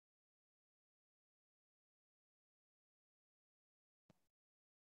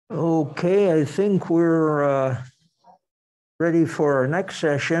Okay, I think we're ready for our next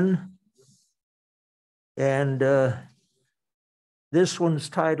session. And this one's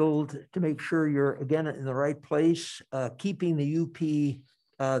titled, to make sure you're again in the right place, Keeping the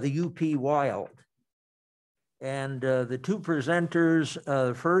UP Wild. And the two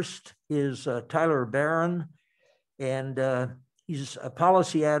presenters, first is Tyler Barron, and he's a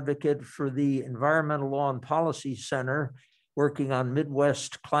policy advocate for the Environmental Law and Policy Center, working on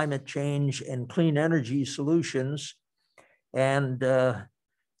Midwest climate change and clean energy solutions, and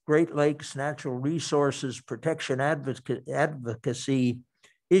Great Lakes natural resources protection advocacy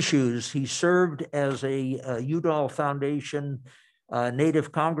issues. He served as a Udall Foundation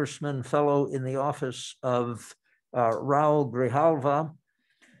Native Congressman Fellow in the office of Raul Grijalva,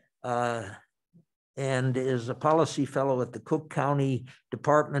 and is a policy fellow at the Cook County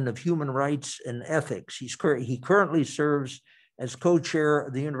Department of Human Rights and Ethics. He currently serves as co-chair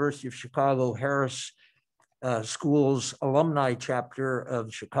of the University of Chicago Harris School's alumni chapter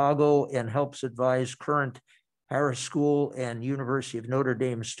of Chicago, and helps advise current Harris School and University of Notre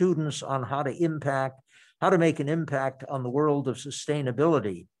Dame students on how to make an impact on the world of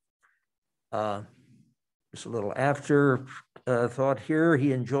sustainability. Just a little after thought here.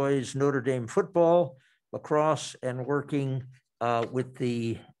 He enjoys Notre Dame football, lacrosse, and working with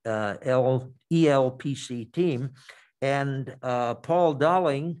the ELPC team. And Paul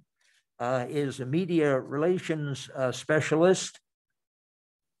Dowling is a media relations specialist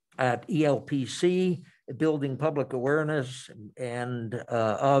at ELPC, building public awareness and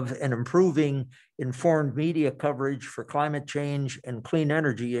of and improving informed media coverage for climate change and clean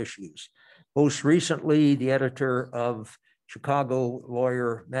energy issues. Most recently, the editor of Chicago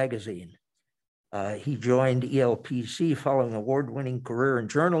Lawyer magazine. He joined ELPC following an award-winning career in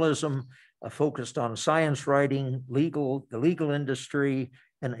journalism, focused on science writing, the legal industry,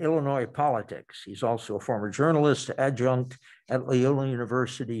 and Illinois politics. He's also a former journalist, adjunct at Loyola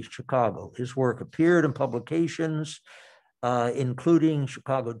University, Chicago. His work appeared in publications, including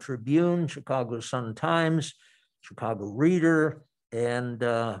Chicago Tribune, Chicago Sun-Times, Chicago Reader, and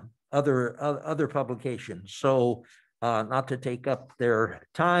other publications. So not to take up their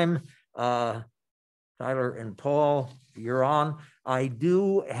time, Tyler and Paul, you're on. I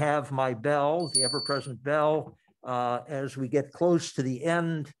do have my bell, the ever-present bell. As we get close to the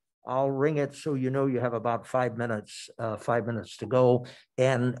end, I'll ring it so you know you have about 5 minutes to go.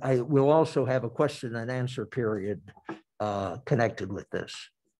 And I will also have a question and answer period connected with this.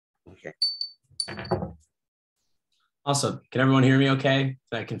 Okay. Awesome. Can everyone hear me okay?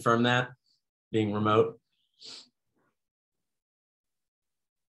 Can I confirm that, being remote?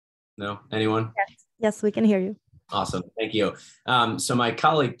 No? Anyone? Yes, we can hear you. Awesome. Thank you. So my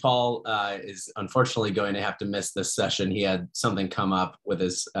colleague, Paul, is unfortunately going to have to miss this session. He had something come up with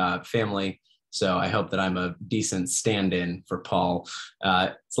his family. So I hope that I'm a decent stand-in for Paul.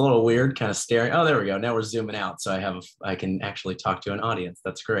 It's a little weird, kind of staring. Oh, there we go. Now we're zooming out. So I can actually talk to an audience.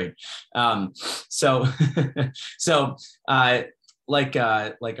 That's great. Like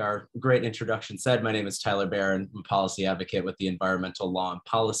our great introduction said, my name is Tyler Barron. I'm a policy advocate with the Environmental Law and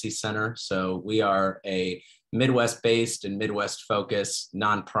Policy Center. So we are a Midwest-based and Midwest-focused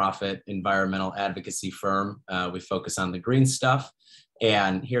nonprofit environmental advocacy firm. We focus on the green stuff,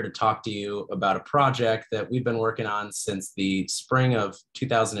 and here to talk to you about a project that we've been working on since the spring of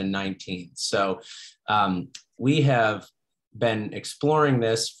 2019. So we have been exploring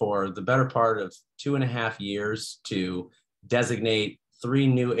this for the better part of 2.5 years to designate 3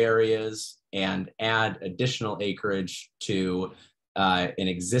 new areas and add additional acreage to an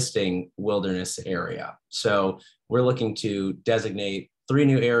existing wilderness area. So we're looking to designate 3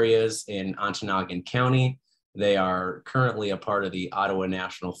 new areas in Ontonagon County. They are currently a part of the Ottawa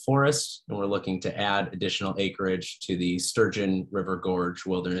National Forest, and we're looking to add additional acreage to the Sturgeon River Gorge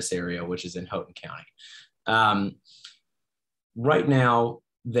Wilderness Area, which is in Houghton County. Right now,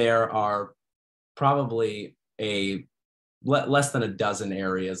 there are probably less than a dozen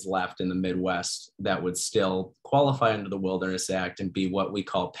areas left in the Midwest that would still qualify under the Wilderness Act and be what we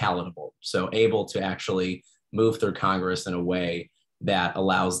call palatable. So able to actually move through Congress in a way that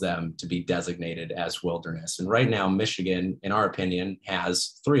allows them to be designated as wilderness. And right now, Michigan, in our opinion,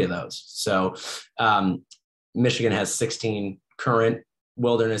 has 3 of those. So Michigan has 16 current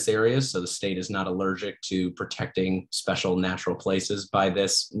wilderness areas. So the state is not allergic to protecting special natural places by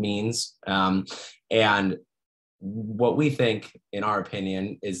this means. And what we think, in our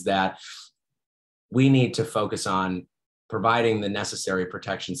opinion, is that we need to focus on providing the necessary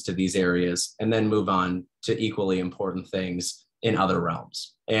protections to these areas and then move on to equally important things in other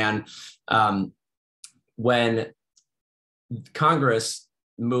realms. And when Congress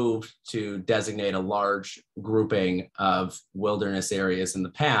moved to designate a large grouping of wilderness areas in the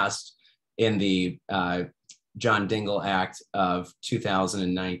past in the John Dingell Act of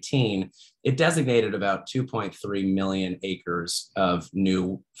 2019, it designated about 2.3 million acres of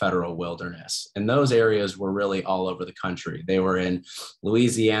new federal wilderness. And those areas were really all over the country. They were in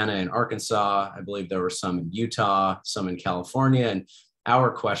Louisiana and Arkansas. I believe there were some in Utah, some in California. And our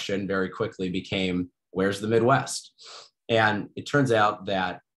question very quickly became, where's the Midwest? And it turns out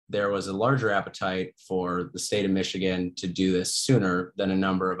that there was a larger appetite for the state of Michigan to do this sooner than a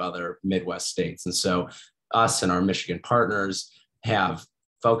number of other Midwest states. And so us and our Michigan partners have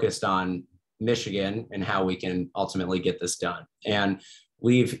focused on Michigan and how we can ultimately get this done. And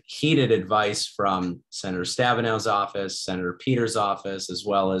we've heeded advice from Senator Stabenow's office, Senator Peters' office, as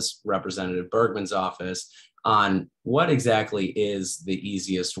well as Representative Bergman's office on what exactly is the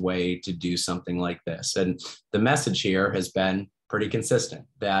easiest way to do something like this. And the message here has been pretty consistent,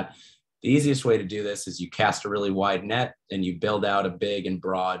 that the easiest way to do this is you cast a really wide net and you build out a big and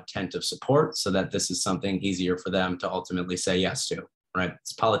broad tent of support so that this is something easier for them to ultimately say yes to, right?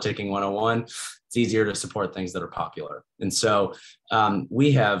 It's politicking 101. It's easier to support things that are popular. And so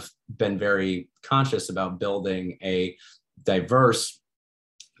we have been very conscious about building a diverse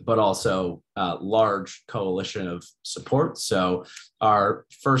but also a large coalition of support. So our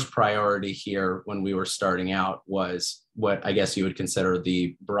first priority here when we were starting out was what I guess you would consider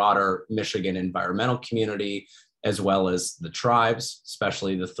the broader Michigan environmental community, as well as the tribes,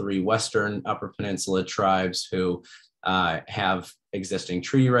 especially the three Western Upper Peninsula tribes who have existing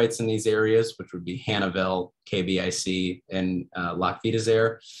treaty rights in these areas, which would be Hannahville, KBIC, and Lac Vieux des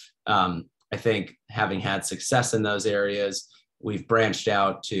Aires. I think having had success in those areas, we've branched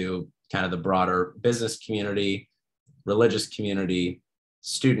out to kind of the broader business community, religious community,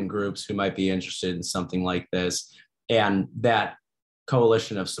 student groups who might be interested in something like this. And that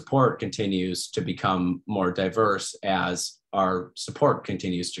coalition of support continues to become more diverse as our support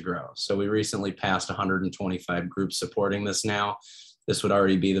continues to grow. So we recently passed 125 groups supporting this now. This would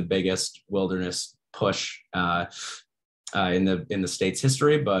already be the biggest wilderness push in the state's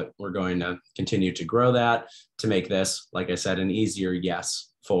history, but we're going to continue to grow that to make this, like I said, an easier yes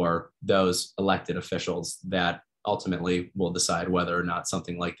for those elected officials that ultimately will decide whether or not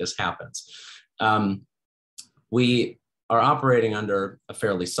something like this happens. We are operating under a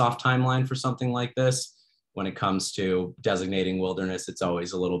fairly soft timeline for something like this. When it comes to designating wilderness, it's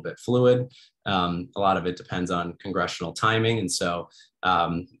always a little bit fluid. A lot of it depends on congressional timing. And so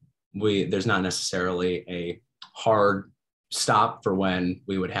there's not necessarily a hard stop for when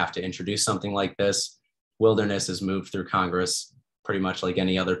we would have to introduce something like this. Wilderness is moved through Congress pretty much like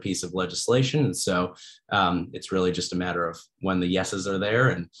any other piece of legislation. And so it's really just a matter of when the yeses are there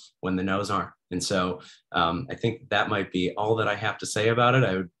and when the no's aren't. And so I think that might be all that I have to say about it.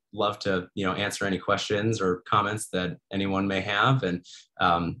 I would love to, answer any questions or comments that anyone may have. And,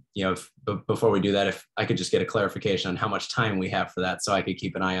 before we do that, if I could just get a clarification on how much time we have for that, so I could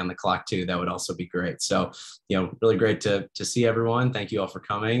keep an eye on the clock too, that would also be great. So, really great to see everyone. Thank you all for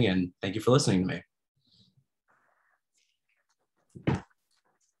coming, and thank you for listening to me.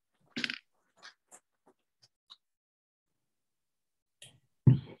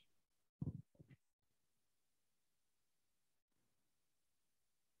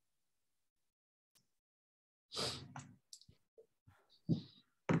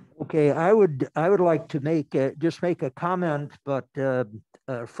 Okay, I would like to make just make a comment, but a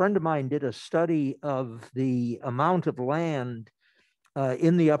friend of mine did a study of the amount of land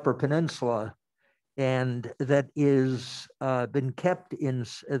in the Upper Peninsula, and that is been kept in,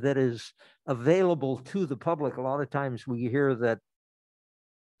 that is available to the public. A lot of times we hear that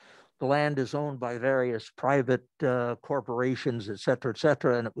the land is owned by various private corporations, et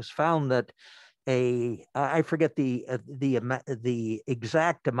cetera, and it was found that I forget the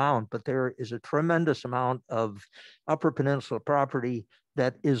exact amount, but there is a tremendous amount of Upper Peninsula property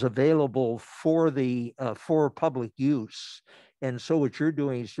that is available for for public use. And so what you're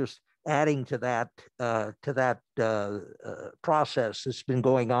doing is just adding to that process that's been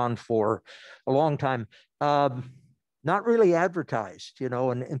going on for a long time. Not really advertised,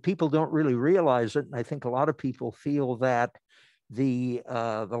 and people don't really realize it. And I think a lot of people feel that the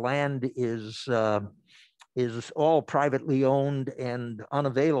land is all privately owned and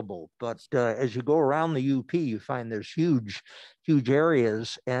unavailable. But as you go around the UP, you find there's huge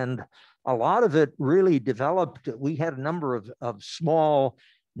areas, and a lot of it really developed. We had a number of small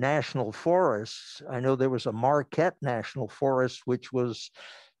national forests. I know there was a Marquette National Forest, which was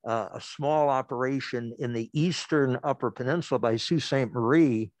a small operation in the eastern Upper Peninsula by Sault Ste.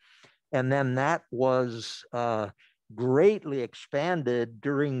 Marie. And then that was greatly expanded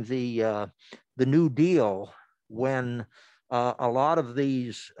during the New Deal, when a lot of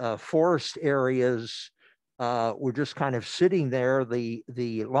these forest areas were just kind of sitting there.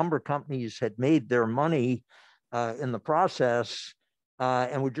 The lumber companies had made their money in the process,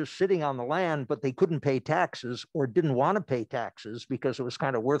 and were just sitting on the land, but they couldn't pay taxes or didn't want to pay taxes because it was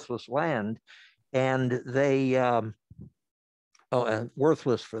kind of worthless land, and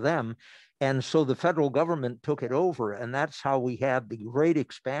worthless for them. And so the federal government took it over, and that's how we had the great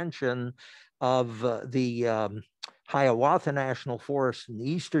expansion of the Hiawatha National Forest in the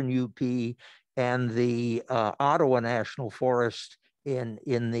eastern UP and the Ottawa National Forest in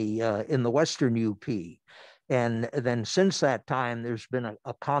the western UP. And then since that time, there's been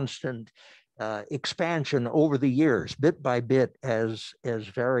a constant expansion over the years, bit by bit, as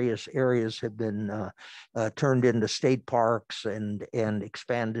various areas have been turned into state parks and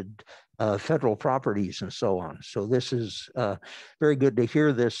expanded federal properties and so on. So this is very good to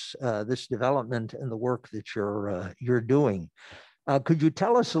hear this development and the work that you're doing. Could you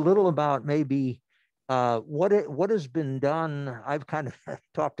tell us a little about maybe what has been done? I've kind of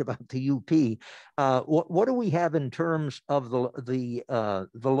talked about the UP. What do we have in terms of the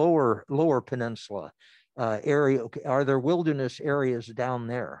lower peninsula area? Are there wilderness areas down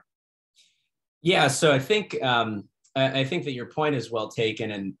there? Yeah, so I think that your point is well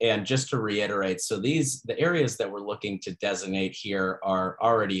taken, and just to reiterate, so the areas that we're looking to designate here are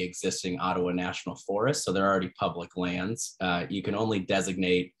already existing Ottawa National Forest, so they're already public lands. You can only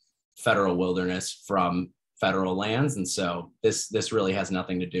designate federal wilderness from federal lands, and so this really has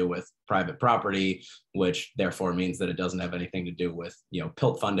nothing to do with private property, which therefore means that it doesn't have anything to do with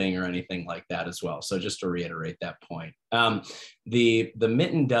PILT funding or anything like that as well. So just to reiterate that point, the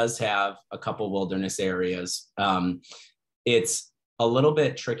Mitten does have a couple wilderness areas. It's a little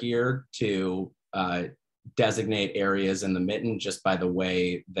bit trickier to designate areas in the Mitten just by the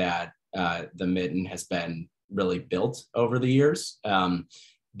way that the Mitten has been really built over the years.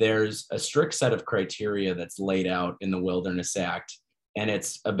 There's a strict set of criteria that's laid out in the Wilderness Act, and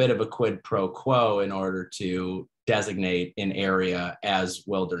it's a bit of a quid pro quo in order to designate an area as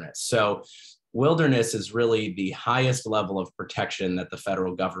wilderness. So wilderness is really the highest level of protection that the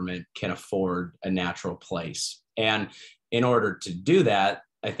federal government can afford a natural place. And in order to do that,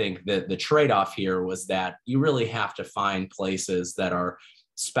 I think that the trade-off here was that you really have to find places that are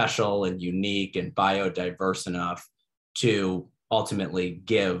special and unique and biodiverse enough to ultimately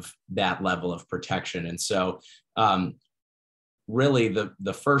give that level of protection. And so really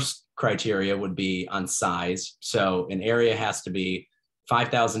the first criteria would be on size. So an area has to be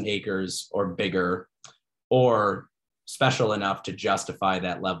 5,000 acres or bigger, or special enough to justify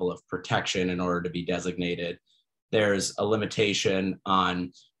that level of protection in order to be designated. There's a limitation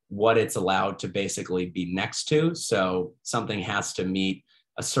on what it's allowed to basically be next to. So something has to meet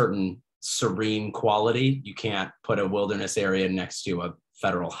a certain serene quality. You can't put a wilderness area next to a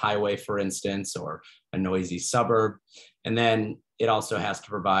federal highway, for instance, or a noisy suburb. And then it also has to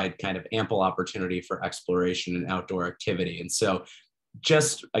provide kind of ample opportunity for exploration and outdoor activity. And so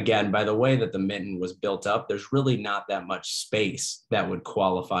just again, by the way that the Mitten was built up, there's really not that much space that would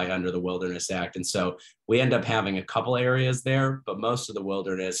qualify under the Wilderness Act. And so we end up having a couple areas there, but most of the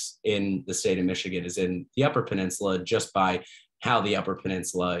wilderness in the state of Michigan is in the Upper Peninsula, just by how the Upper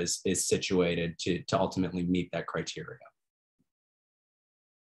Peninsula is situated to ultimately meet that criteria.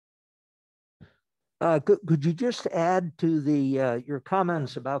 Could you just add to your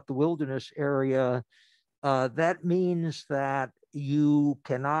comments about the wilderness area? That means that you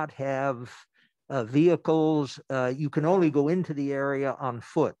cannot have vehicles. You can only go into the area on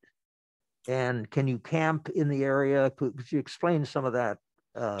foot. And can you camp in the area? Could you explain some of that?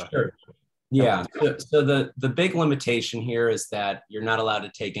 Sure. Yeah, so the big limitation here is that you're not allowed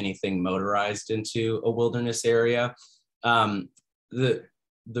to take anything motorized into a wilderness area. The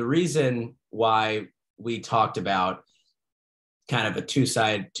reason why we talked about kind of two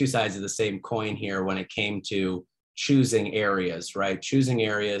sides of the same coin here when it came to choosing areas, right? Choosing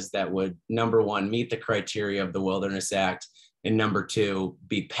areas that would, number one, meet the criteria of the Wilderness Act, and number two,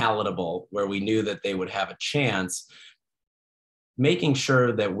 be palatable, where we knew that they would have a chance. Making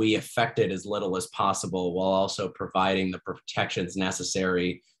sure that we affected as little as possible while also providing the protections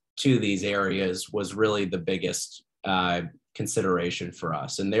necessary to these areas was really the biggest consideration for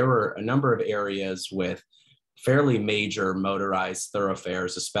us. And there were a number of areas with fairly major motorized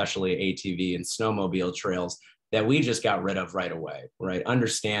thoroughfares, especially ATV and snowmobile trails, that we just got rid of right away, right?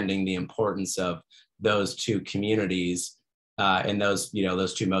 Understanding the importance of those two communities and those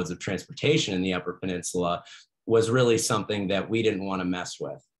two modes of transportation in the Upper Peninsula was really something that we didn't want to mess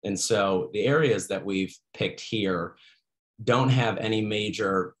with. And so the areas that we've picked here don't have any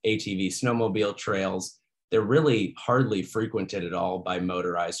major ATV snowmobile trails. They're really hardly frequented at all by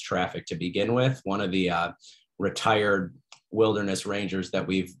motorized traffic to begin with. One of the retired wilderness rangers that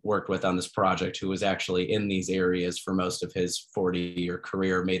we've worked with on this project, who was actually in these areas for most of his 40-year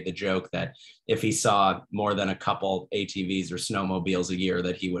career, made the joke that if he saw more than a couple ATVs or snowmobiles a year,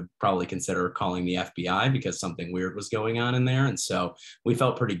 that he would probably consider calling the FBI because something weird was going on in there. And so we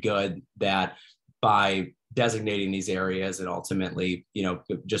felt pretty good that by designating these areas and ultimately,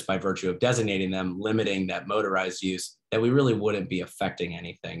 just by virtue of designating them, limiting that motorized use, that we really wouldn't be affecting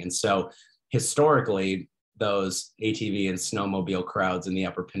anything. And so historically, those ATV and snowmobile crowds in the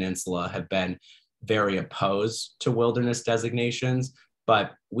Upper Peninsula have been very opposed to wilderness designations,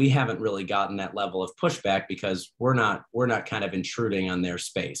 but we haven't really gotten that level of pushback because we're not kind of intruding on their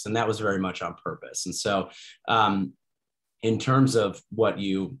space. And that was very much on purpose. And so in terms of what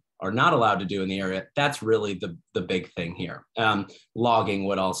you are not allowed to do in the area, that's really the big thing here. Logging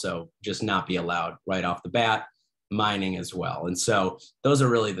would also just not be allowed right off the bat, mining as well. And so those are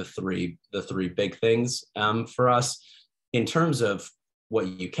really the three big things for us. In terms of what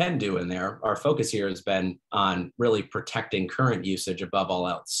you can do in there, our focus here has been on really protecting current usage above all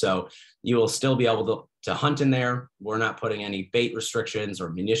else. So you will still be able to hunt in there. We're not putting any bait restrictions or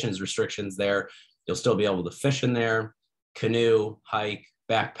munitions restrictions there. You'll still be able to fish in there, canoe, hike,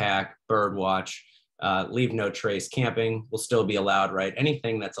 backpack, bird watch, leave no trace camping will still be allowed, right?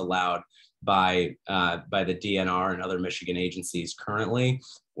 Anything that's allowed by the DNR and other Michigan agencies currently,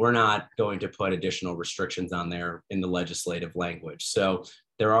 we're not going to put additional restrictions on there in the legislative language. So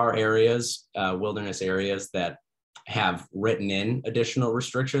there are areas, wilderness areas, that have written in additional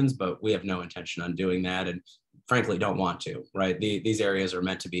restrictions, but we have no intention on doing that, and frankly don't want to, right? These areas are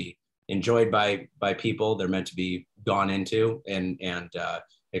meant to be enjoyed by people. They're meant to be gone into and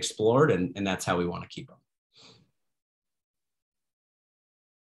explored, and that's how we want to keep them.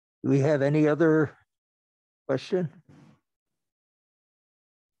 Do we have any other question?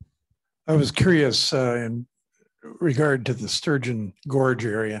 I was curious in regard to the Sturgeon Gorge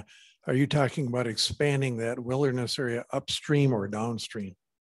area. Are you talking about expanding that wilderness area upstream or downstream?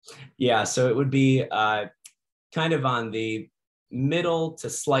 Yeah, so it would be kind of on the middle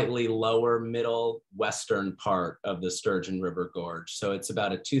to slightly lower middle western part of the Sturgeon River Gorge. So it's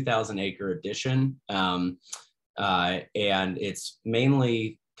about a 2,000 acre addition. And it's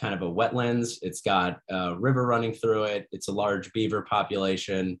mainly kind of a wetlands. It's got a river running through it. It's a large beaver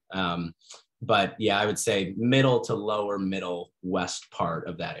population. But yeah, I would say middle to lower middle west part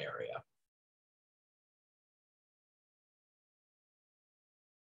of that area.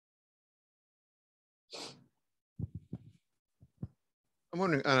 I'm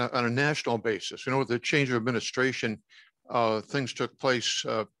wondering on a national basis, with the change of administration, things took place,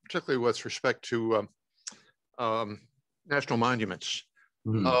 particularly with respect to national monuments.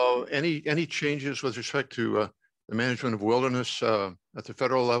 Mm-hmm. Any changes with respect to the management of wilderness at the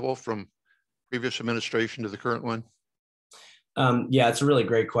federal level from previous administration to the current one? Yeah, it's a really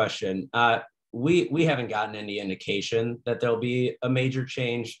great question. We haven't gotten any indication that there'll be a major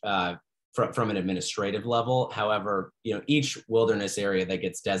change from an administrative level. However, each wilderness area that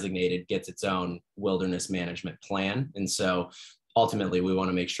gets designated gets its own wilderness management plan. And so ultimately we want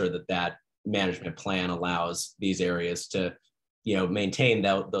to make sure that that management plan allows these areas to, maintain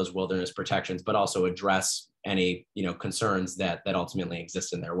those wilderness protections, but also address any, concerns that ultimately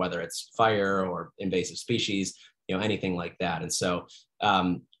exist in there, whether it's fire or invasive species, anything like that. And so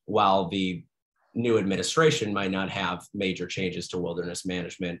while the new administration might not have major changes to wilderness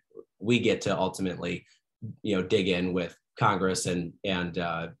management, we get to ultimately, dig in with Congress and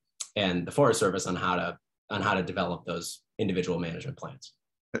the Forest Service on how to develop those individual management plans.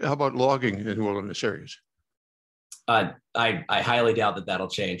 How about logging in wilderness areas? I highly doubt that that'll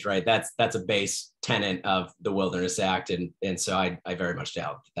change, right? That's a base tenet of the Wilderness Act, and so I very much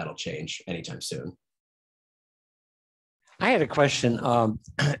doubt that'll change anytime soon. I had a question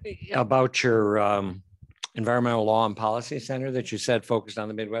about your Environmental Law and Policy Center that you said focused on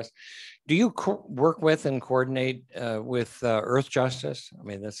the Midwest. Do you work with and coordinate with Earth Justice? I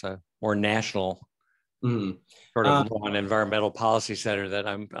mean, that's a more national sort of law and environmental policy center that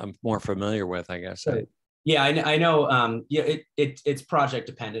I'm more familiar with, I guess. Yeah, I know. It's project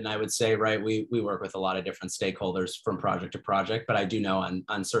dependent, I would say, right? We work with a lot of different stakeholders from project to project, but I do know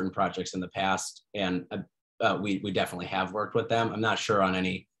on certain projects in the past, and we definitely have worked with them. I'm not sure on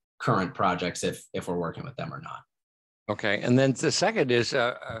any current projects if we're working with them or not. Okay, and then the second is,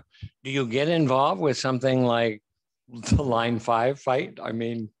 do you get involved with something like the Line 5 fight? I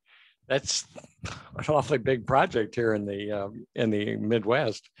mean, That's an awfully big project here in the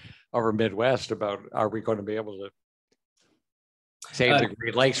Midwest, over Midwest. About, are we going to be able to save the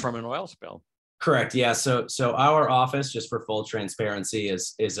Great Lakes from an oil spill? Correct. Yeah. So our office, just for full transparency,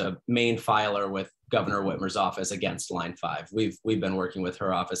 is a main filer with Governor Whitmer's office against Line 5. We've been working with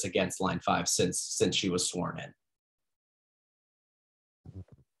her office against Line 5 since she was sworn in.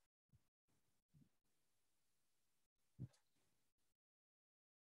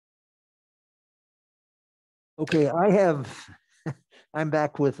 Okay, I'm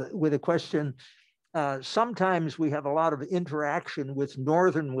back with a question. Sometimes we have a lot of interaction with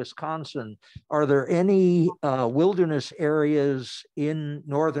northern Wisconsin. Are there any wilderness areas in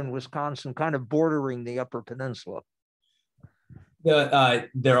northern Wisconsin kind of bordering the Upper Peninsula?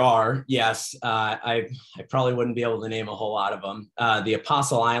 There are, yes. I probably wouldn't be able to name a whole lot of them. The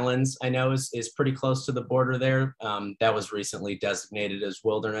Apostle Islands, I know, is pretty close to the border there. That was recently designated as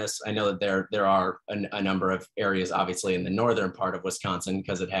wilderness. I know that there are a number of areas, obviously, in the northern part of Wisconsin,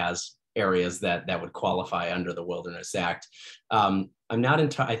 because it has areas that would qualify under the Wilderness Act. I'm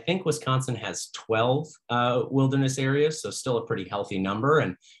not I think Wisconsin has 12 wilderness areas, so still a pretty healthy number.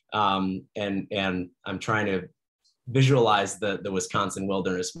 And I'm trying to visualize the Wisconsin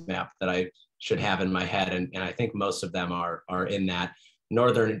wilderness map that I should have in my head. And I think most of them are in that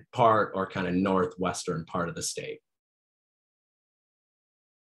northern part or kind of northwestern part of the state.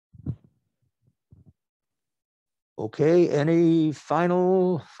 Okay, any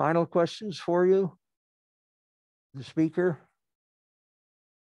final questions for you, the speaker?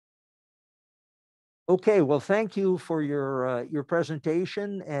 Okay, well, thank you for your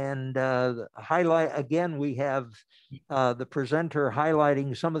presentation, and highlight again. We have the presenter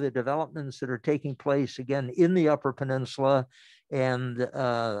highlighting some of the developments that are taking place again in the Upper Peninsula, and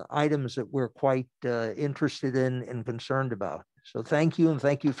items that we're quite interested in and concerned about. So thank you, and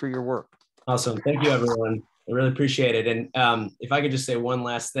thank you for your work. Awesome, thank you, everyone. I really appreciate it. And if I could just say one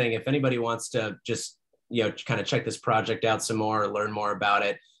last thing, if anybody wants to just kind of check this project out some more, or learn more about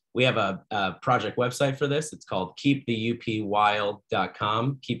it, we have a project website for this. It's called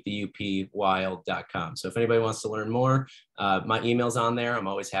keeptheupwild.com, keeptheupwild.com. So if anybody wants to learn more, my email's on there. I'm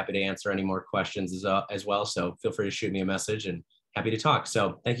always happy to answer any more questions as well. So feel free to shoot me a message, and happy to talk.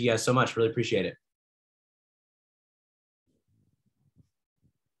 So thank you guys so much. Really appreciate it.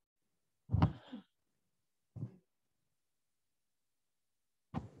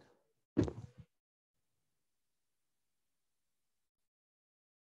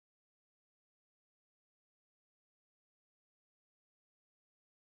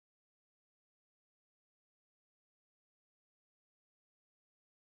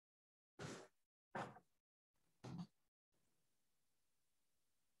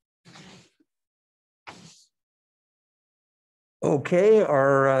 Okay,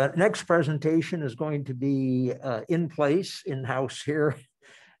 our next presentation is going to be in-house here.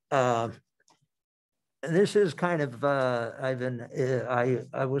 And this is kind of I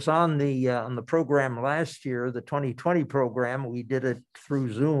was on the program last year, the 2020 program. We did it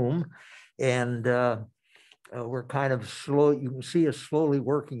through Zoom, and we're kind of slow. You can see us slowly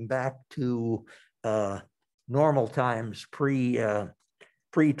working back to normal times pre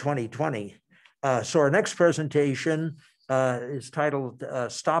 2020. So our next presentation is titled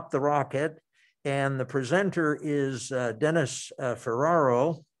Stop the Rocket, and the presenter is Dennis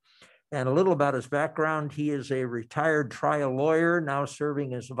Ferraro. And a little about his background: he is a retired trial lawyer, now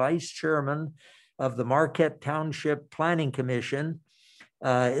serving as vice chairman of the Marquette Township Planning Commission,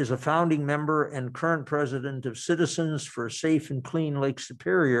 is a founding member and current president of Citizens for a Safe and Clean Lake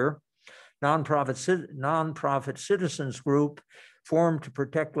Superior, nonprofit citizens group formed to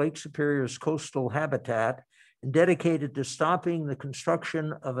protect Lake Superior's coastal habitat, and dedicated to stopping the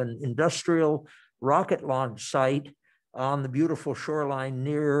construction of an industrial rocket launch site on the beautiful shoreline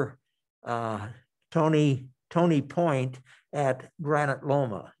near Tony Point at Granite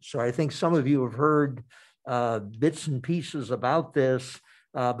Loma. So I think some of you have heard bits and pieces about this,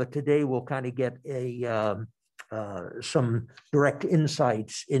 but today we'll kind of get some direct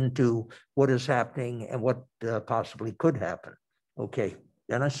insights into what is happening and what possibly could happen. Okay,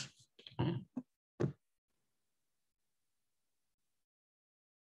 Dennis.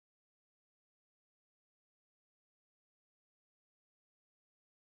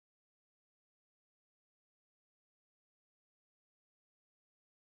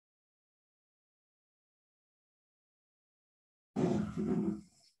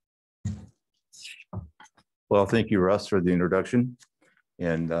 Well, thank you, Russ, for the introduction,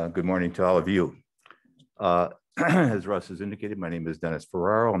 and good morning to all of you. As Russ has indicated, my name is Dennis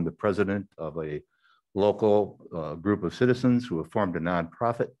Ferraro. I'm the president of a local group of citizens who have formed a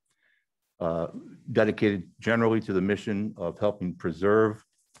nonprofit dedicated generally to the mission of helping preserve,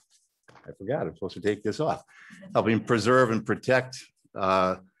 I forgot, I'm supposed to take this off, helping preserve and protect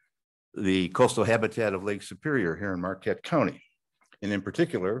the coastal habitat of Lake Superior here in Marquette County. And in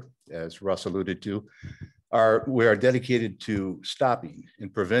particular, as Russ alluded to, we are dedicated to stopping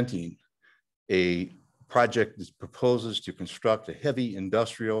and preventing a project that proposes to construct a heavy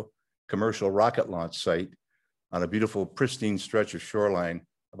industrial commercial rocket launch site on a beautiful, pristine stretch of shoreline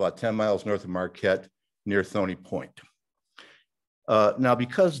about 10 miles north of Marquette near Thony Point. Now,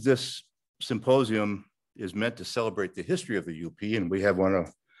 because this symposium is meant to celebrate the history of the UP, and we have one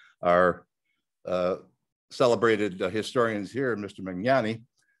of our celebrated historians here, Mr. Magnani,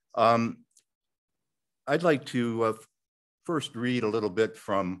 I'd like to first read a little bit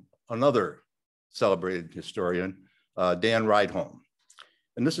from another celebrated historian, Dan Rydholm.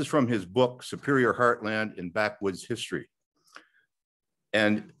 And this is from his book, Superior Heartland and Backwoods History.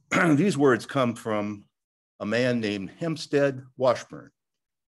 And these words come from a man named Hempstead Washburn,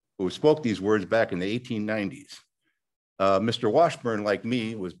 who spoke these words back in the 1890s. Mr. Washburn, like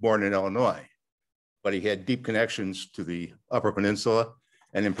me, was born in Illinois, but he had deep connections to the Upper Peninsula,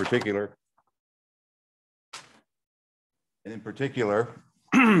 and in particular,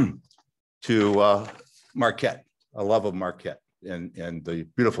 to Marquette, a love of Marquette and the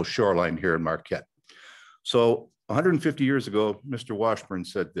beautiful shoreline here in Marquette. So 150 years ago, Mr. Washburn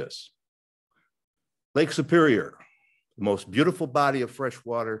said this: Lake Superior, the most beautiful body of fresh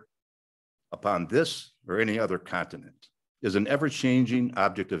water upon this or any other continent, is an ever-changing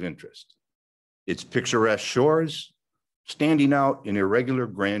object of interest. Its picturesque shores, standing out in irregular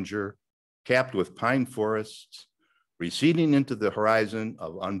grandeur, capped with pine forests, receding into the horizon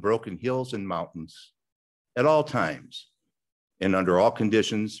of unbroken hills and mountains, at all times and under all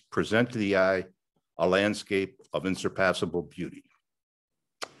conditions, present to the eye a landscape of unsurpassable beauty.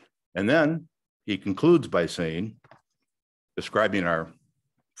 And then he concludes by saying, describing our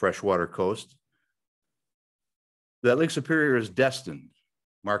freshwater coast, that Lake Superior is destined,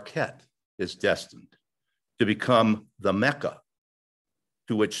 Marquette is destined to become the Mecca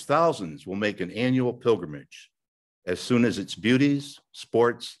to which thousands will make an annual pilgrimage as soon as its beauties,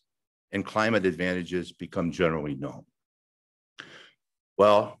 sports, and climate advantages become generally known.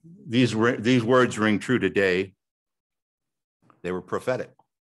 Well, these words ring true today. They were prophetic.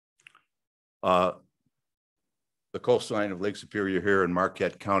 The coastline of Lake Superior here in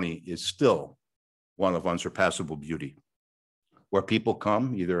Marquette County is still one of unsurpassable beauty, where people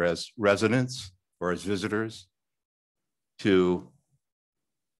come either as residents or as visitors to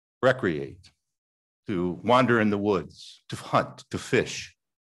recreate, to wander in the woods, to hunt, to fish,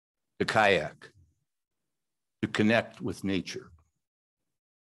 to kayak, to connect with nature.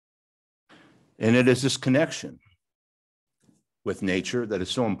 And it is this connection with nature that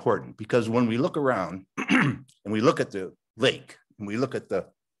is so important, because when we look around and we look at the lake and we look at the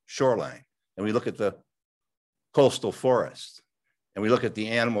shoreline and we look at the coastal forest and we look at the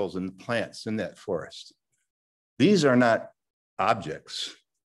animals and the plants in that forest, these are not objects.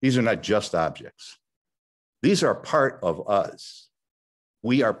 These are not just objects. These are part of us.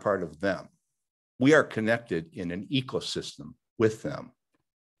 We are part of them. We are connected in an ecosystem with them.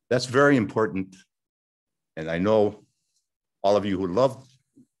 That's very important. And I know all of you who love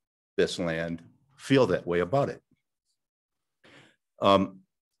this land feel that way about it. And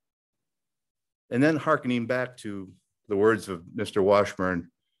then hearkening back to the words of Mr. Washburn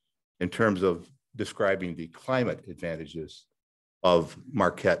in terms of describing the climate advantages of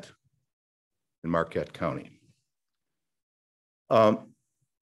Marquette and Marquette County.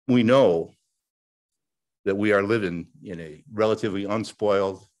 We know that we are living in a relatively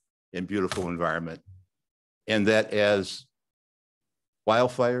unspoiled and beautiful environment, and that as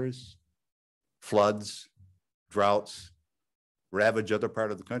wildfires, floods, droughts ravage other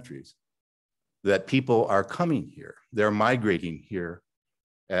parts of the countries, that people are coming here. They're migrating here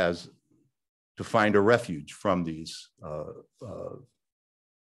as to find a refuge from these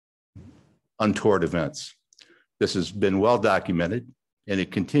untoward events. This has been well documented, and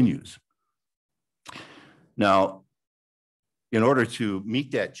it continues. Now, in order to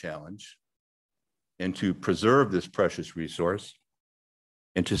meet that challenge and to preserve this precious resource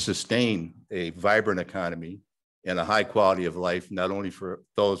and to sustain a vibrant economy and a high quality of life, not only for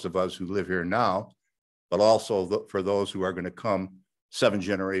those of us who live here now, but also for those who are going to come 7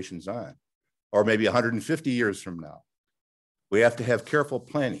 generations on, or maybe 150 years from now, we have to have careful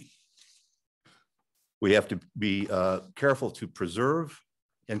planning. We have to be careful to preserve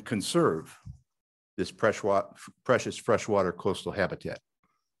and conserve this precious freshwater coastal habitat.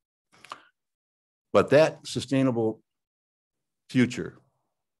 But that sustainable future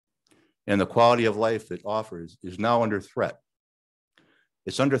and the quality of life it offers is now under threat.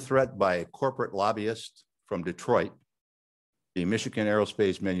 It's under threat by a corporate lobbyist from Detroit, the Michigan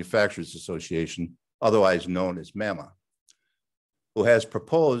Aerospace Manufacturers Association, otherwise known as MAMA, who has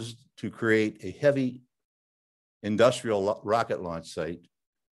proposed to create a heavy industrial rocket launch site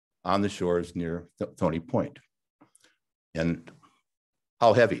on the shores near Tony Point. And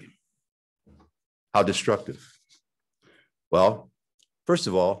how heavy? How destructive? Well, first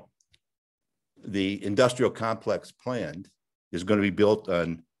of all, the industrial complex planned is going to be built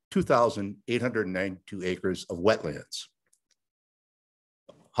on 2,892 acres of wetlands.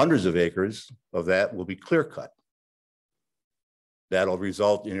 Hundreds of acres of that will be clear cut. That'll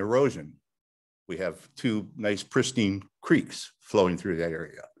result in erosion. We have two nice pristine creeks flowing through that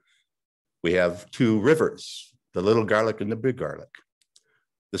area. We have two rivers, the Little Garlic and the Big Garlic.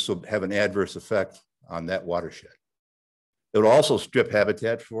 This will have an adverse effect on that watershed. It will also strip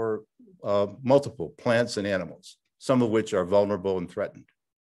habitat for multiple plants and animals, some of which are vulnerable and threatened.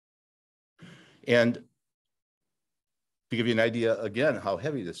 And to give you an idea, again, how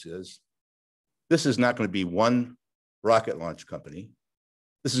heavy this is not going to be one rocket launch company.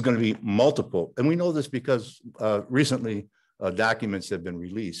 This is going to be multiple. And we know this because recently documents have been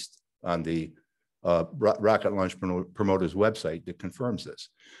released on the Rocket Launch Promoters website that confirms this.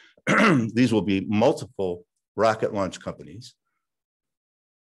 These will be multiple rocket launch companies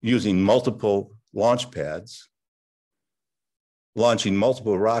using multiple launch pads, launching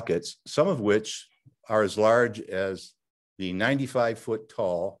multiple rockets, some of which are as large as the 95-foot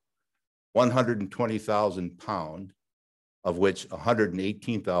tall, 120,000 pound, of which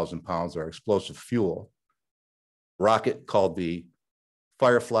 118,000 pounds are explosive fuel, rocket called the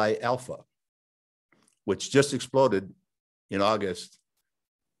Firefly Alpha, which just exploded in August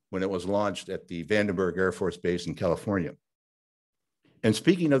when it was launched at the Vandenberg Air Force Base in California. And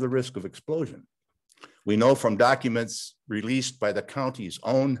speaking of the risk of explosion, we know from documents released by the county's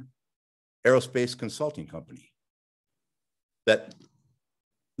own aerospace consulting company that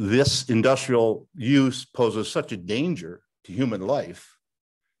this industrial use poses such a danger to human life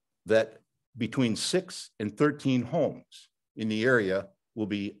that between 6 and 13 homes in the area will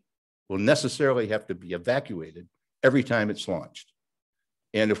necessarily have to be evacuated every time it's launched.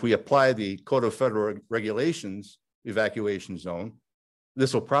 And if we apply the Code of Federal Regulations evacuation zone,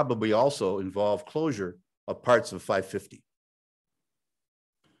 this will probably also involve closure of parts of 550.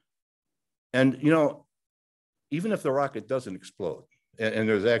 And, you know, even if the rocket doesn't explode, and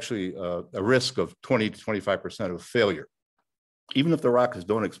there's actually a risk of 20 to 25% of failure, even if the rockets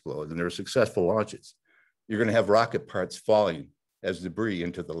don't explode and there are successful launches, you're going to have rocket parts falling as debris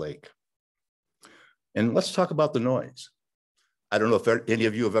into the lake. And let's talk about the noise. I don't know if any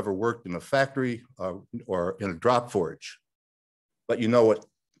of you have ever worked in a factory or in a drop forge, but you know what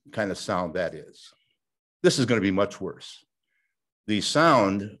kind of sound that is. This is going to be much worse. The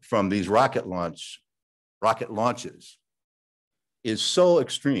sound from these rocket launches is so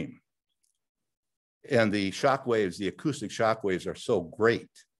extreme, and the shock waves, the acoustic shock waves are so great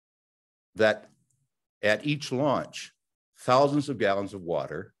that at each launch, thousands of gallons of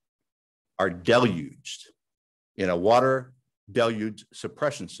water are deluged in a water deluge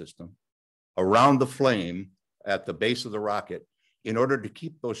suppression system around the flame at the base of the rocket in order to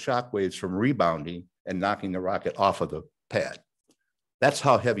keep those shock waves from rebounding and knocking the rocket off of the pad. That's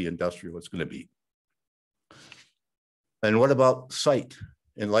how heavy industrial it's going to be. And what about sight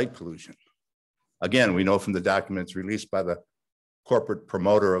and light pollution? Again, we know from the documents released by the corporate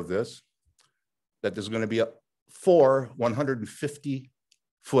promoter of this that there's going to be 4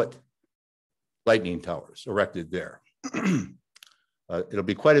 150-foot lightning towers erected there. It'll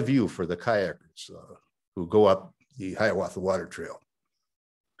be quite a view for the kayakers who go up the Hiawatha Water Trail.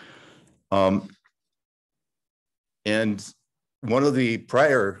 And one of the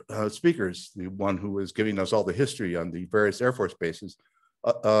prior speakers, the one who was giving us all the history on the various Air Force bases,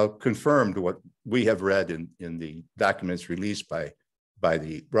 confirmed what we have read in the documents released by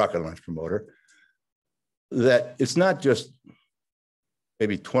the rocket launch promoter, that it's not just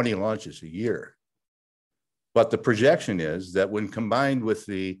maybe 20 launches a year, but the projection is that when combined with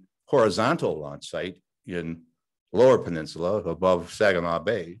the horizontal launch site in Lower Peninsula above Saginaw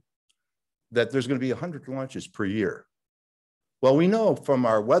Bay, that there's going to be 100 launches per year. Well, we know from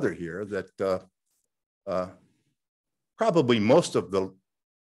our weather here that probably most of the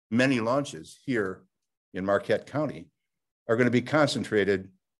many launches here in Marquette County are going to be concentrated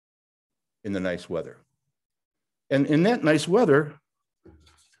in the nice weather. And in that nice weather,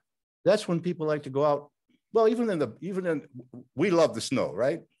 that's when people like to go out. Well, we love the snow,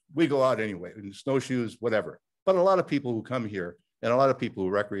 right? We go out anyway, in snowshoes, whatever. But a lot of people who come here And a lot of people who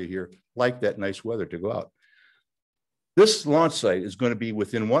recreate here like that nice weather to go out. This launch site is going to be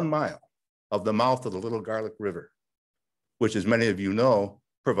within 1 mile of the mouth of the Little Garlic River, which, as many of you know,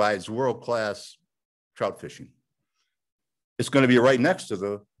 provides world-class trout fishing. It's going to be right next to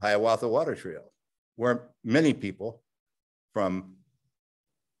the Hiawatha Water Trail, where many people from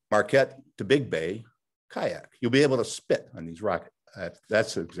Marquette to Big Bay kayak. You'll be able to spit on these rockets.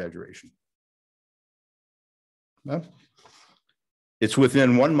 That's an exaggeration. Well, it's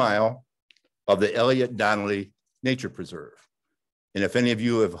within 1 mile of the Elliott Donnelly Nature Preserve. And if any of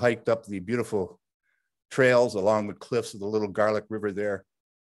you have hiked up the beautiful trails along the cliffs of the Little Garlic River there,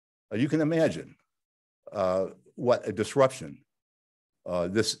 you can imagine what a disruption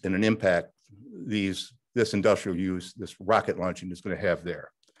this and an impact this industrial use, this rocket launching is going to have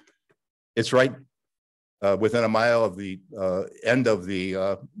there. It's right within 1 mile of the end of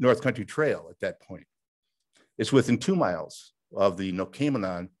the North Country Trail at that point. It's within 2 miles of the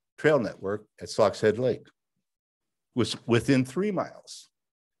Nokamanon Trail Network at Sauk's Head Lake. Was within 3 miles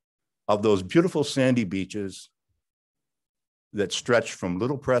of those beautiful sandy beaches that stretch from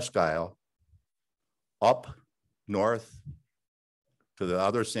Little Presque Isle up north to the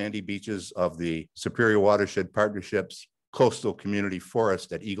other sandy beaches of the Superior Watershed Partnership's coastal community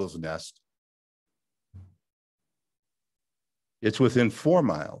forest at Eagle's Nest. It's within 4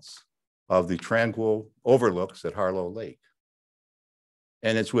 miles of the tranquil overlooks at Harlow Lake.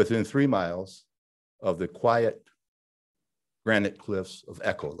 And it's within 3 miles of the quiet granite cliffs of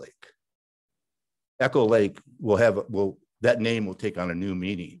Echo Lake. Echo Lake that name will take on a new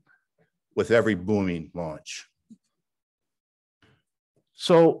meaning with every booming launch.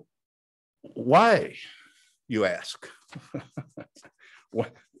 So why, you ask?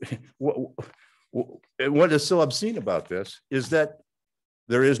 What is so obscene about this is that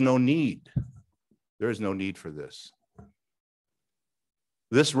there is no need. There is no need for this.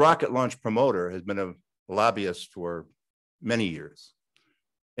 This rocket launch promoter has been a lobbyist for many years.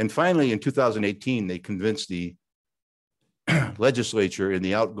 And finally, in 2018, they convinced the legislature in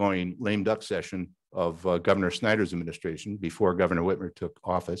the outgoing lame duck session of Governor Snyder's administration, before Governor Whitmer took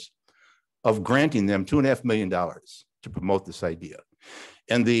office, of granting them $2.5 million to promote this idea.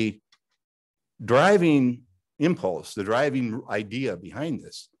 And the driving impulse, the driving idea behind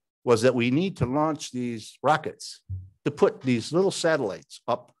this was that we need to launch these rockets to put these little satellites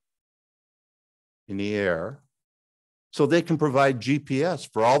up in the air so they can provide GPS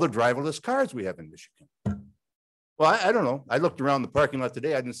for all the driverless cars we have in Michigan. Well, I don't know. I looked around the parking lot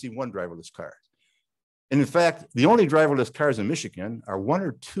today. I didn't see one driverless car. And in fact, the only driverless cars in Michigan are 1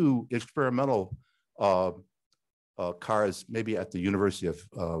 or 2 experimental cars, maybe at the University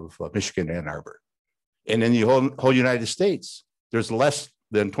of Michigan, Ann Arbor. And in the whole United States, there's less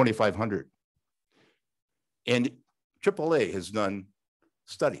than 2,500. And AAA has done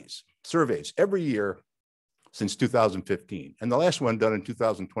studies, surveys every year since 2015. And the last one done in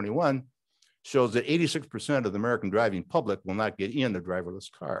 2021 shows that 86% of the American driving public will not get in a driverless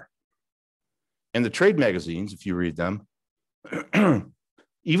car. And the trade magazines, if you read them,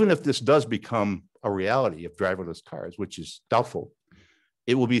 even if this does become a reality of driverless cars, which is doubtful,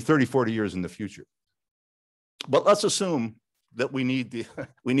 it will be 30, 40 years in the future. But let's assume that we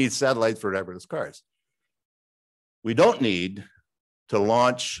need satellites for driverless cars. We don't need to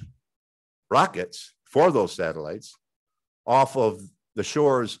launch rockets for those satellites off of the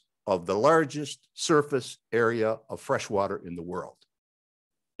shores of the largest surface area of fresh water in the world.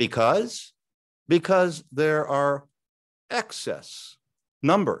 Because there are excess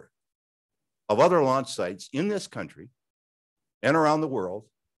number of other launch sites in this country and around the world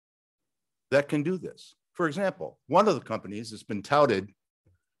that can do this. For example, one of the companies that's been touted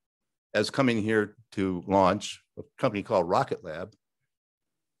as coming here to launch, a company called Rocket Lab,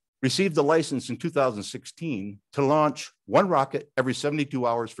 received the license in 2016 to launch 1 rocket every 72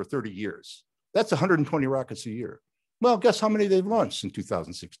 hours for 30 years. That's 120 rockets a year. Well, guess how many they've launched in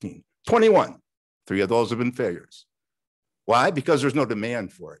 2016? 21. 3 of those have been failures. Why? Because there's no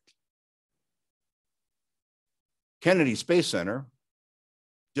demand for it. Kennedy Space Center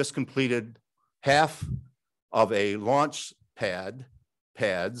just completed half of a launch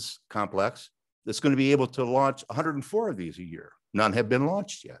pads complex that's going to be able to launch 104 of these a year. None have been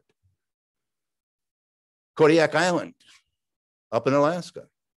launched yet. Kodiak Island up in Alaska,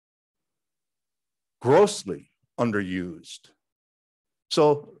 grossly underused.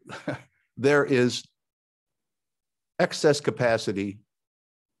 So there is excess capacity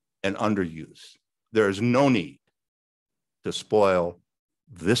and underuse. There is no need to spoil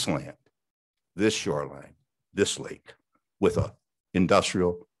this land, this shoreline, this lake with an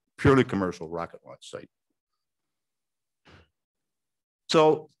industrial, purely commercial rocket launch site.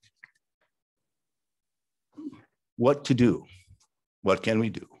 So what to do? What can we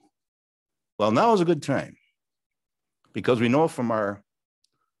do? Well, now is a good time because we know from our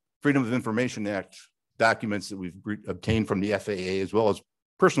Freedom of Information Act documents that we've obtained from the FAA, as well as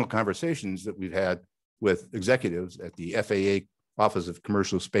personal conversations that we've had with executives at the FAA Office of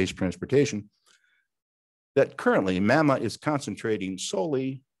Commercial Space Transportation, that currently MAMA is concentrating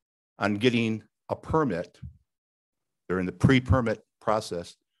solely on getting a permit. They're in the pre-permit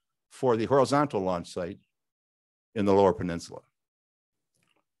process for the horizontal launch site in the Lower Peninsula.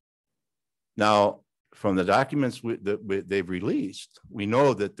 Now, from the documents they've released, we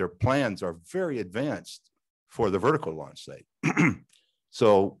know that their plans are very advanced for the vertical launch site.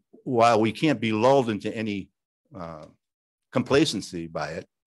 So while we can't be lulled into any complacency by it,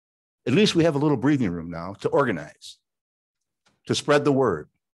 at least we have a little breathing room now to organize, to spread the word,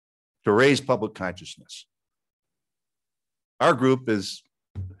 to raise public consciousness. Our group has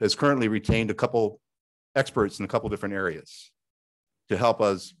currently retained a couple experts in a couple different areas to help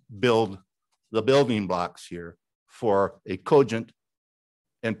us build the building blocks here for a cogent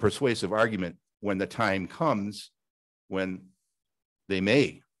and persuasive argument when the time comes when they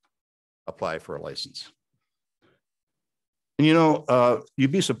may apply for a license. And you know,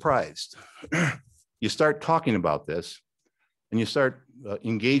 you'd be surprised. You start talking about this and you start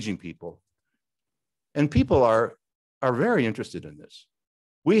engaging people, and people are very interested in this.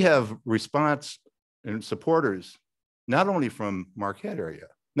 We have response and supporters, not only from Marquette area,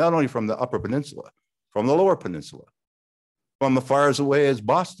 not only from the Upper Peninsula, from the Lower Peninsula, from as far away as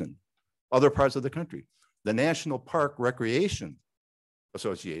Boston, other parts of the country. The National Park Recreation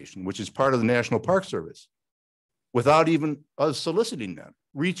Association, which is part of the National Park Service, without even us soliciting them,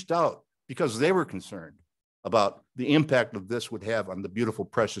 reached out because they were concerned about the impact of this would have on the beautiful,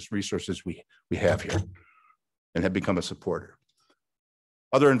 precious resources we have here, and have become a supporter.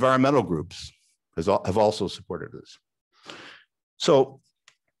 Other environmental groups have also supported this. So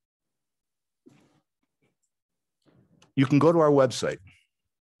you can go to our website,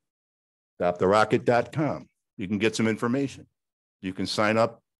 stoptherocket.com. You can get some information. You can sign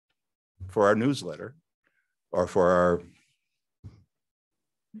up for our newsletter or for our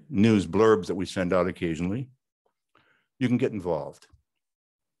news blurbs that we send out occasionally. You can get involved.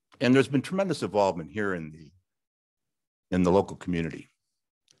 And there's been tremendous involvement here in the local community.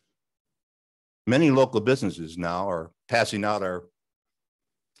 Many local businesses now are passing out our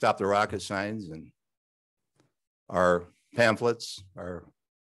Stop the Rocket signs and our pamphlets, our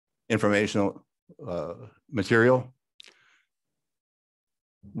informational material.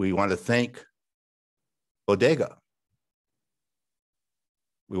 We want to thank Bodega.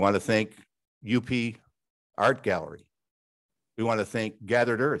 We want to thank UP Art Gallery. We want to thank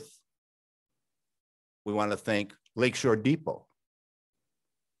Gathered Earth. We want to thank Lakeshore Depot.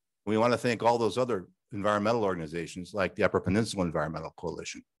 We want to thank all those other environmental organizations like the Upper Peninsula Environmental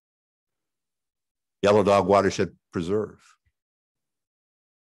Coalition, Yellow Dog Watershed Preserve,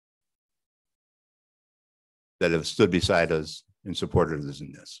 that have stood beside us and supported us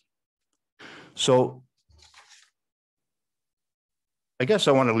in this. So I guess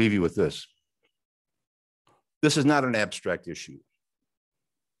I want to leave you with this. This is not an abstract issue.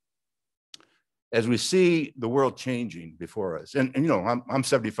 As we see the world changing before us, and you know, I'm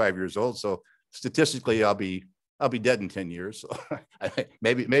 75 years old, so statistically I'll be dead in 10 years, so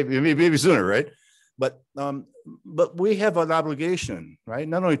maybe sooner, right? But we have an obligation, right?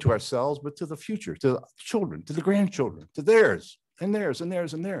 Not only to ourselves, but to the future, to the children, to the grandchildren, to theirs and theirs and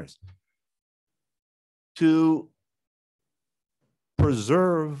theirs and theirs, to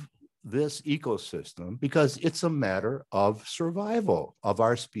preserve this ecosystem, because it's a matter of survival of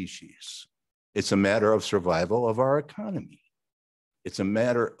our species. It's a matter of survival of our economy. It's a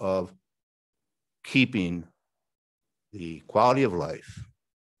matter of keeping the quality of life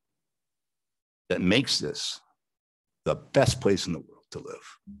that makes this the best place in the world to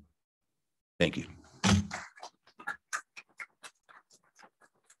live. Thank you.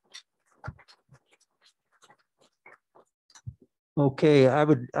 Okay, I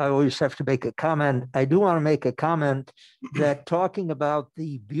always have to make a comment. I do want to make a comment that talking about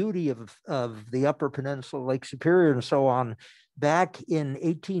the beauty of the Upper Peninsula, Lake Superior and so on, back in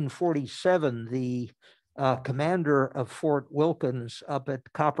 1847, the commander of Fort Wilkins up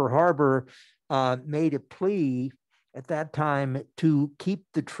at Copper Harbor made a plea at that time to keep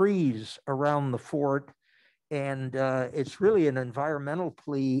the trees around the fort. And it's really an environmental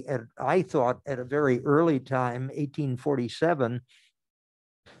plea, I thought, at a very early time, 1847,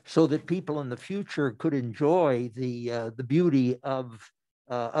 so that people in the future could enjoy the beauty of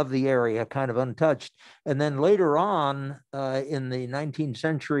of the area, kind of untouched. And then later on in the 19th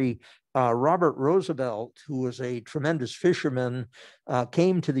century, Robert Roosevelt, who was a tremendous fisherman,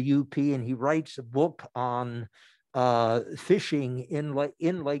 came to the UP, and he writes a book on fishing in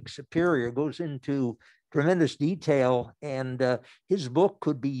Lake Superior, goes into tremendous detail, and his book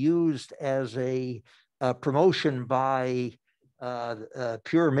could be used as a promotion by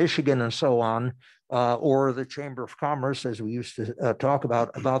Pure Michigan and so on, or the Chamber of Commerce, as we used to talk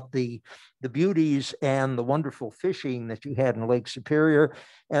about the beauties and the wonderful fishing that you had in Lake Superior.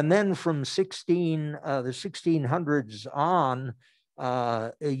 And then from the 1600s on,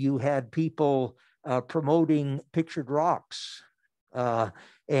 you had people promoting Pictured Rocks.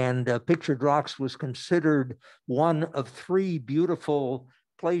 And Pictured Rocks was considered one of 3 beautiful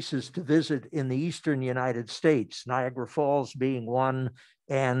places to visit in the eastern United States, Niagara Falls being one,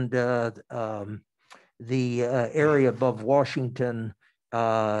 and the area above Washington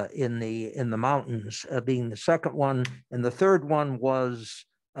in the mountains being the second one, and the third one was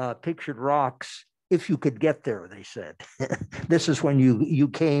Pictured Rocks. If you could get there, they said. This is when you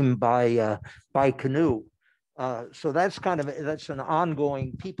came by canoe. So that's an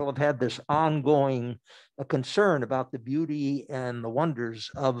ongoing, people have had this ongoing concern about the beauty and the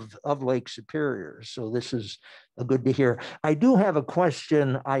wonders of Lake Superior. So this is good to hear. I do have a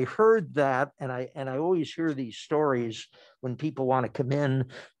question. I heard that, and I always hear these stories when people want to come in,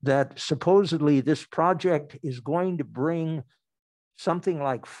 that supposedly this project is going to bring something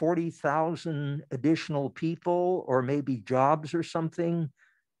like 40,000 additional people, or maybe jobs or something.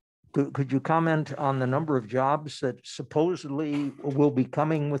 Could you comment on the number of jobs that supposedly will be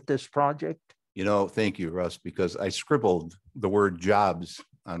coming with this project? You know, thank you, Russ, because I scribbled the word jobs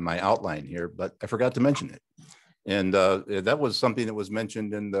on my outline here, but I forgot to mention it. And that was something that was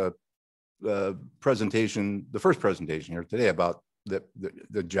mentioned in the presentation, the first presentation here today about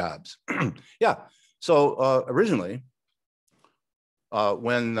the jobs. Yeah, so originally,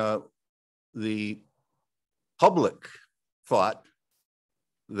 when the public thought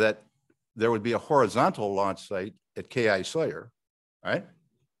that there would be a horizontal launch site at K.I. Sawyer, right?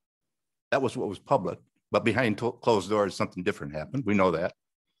 That was what was public, but behind closed doors, something different happened. We know that.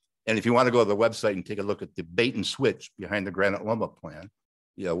 And if you want to go to the website and take a look at the bait and switch behind the Granite Loma plan,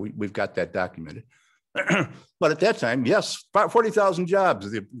 yeah, we've got that documented. But at that time, yes, 40,000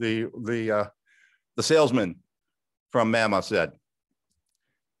 jobs, the salesman from MAMA said.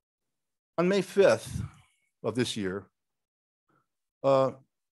 On May 5th of this year,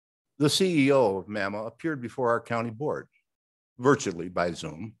 the CEO of MAMA appeared before our county board, virtually by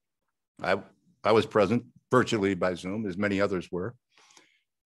Zoom. I was present virtually by Zoom, as many others were.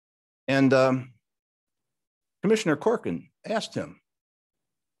 And Commissioner Corkin asked him,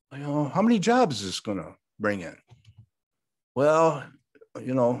 you know, how many jobs is this going to bring in? Well,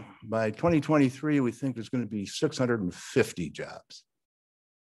 you know, by 2023, we think there's going to be 650 jobs.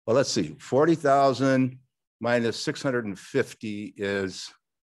 Well, let's see, 40,000 minus 650 is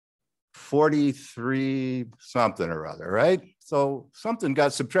 43 something or other, right? So something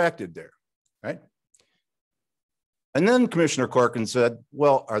got subtracted there, right? And then Commissioner Corkin said,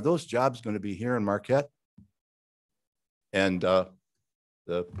 well, are those jobs going to be here in Marquette? And the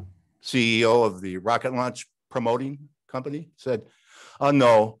CEO of the rocket launch promoting company said,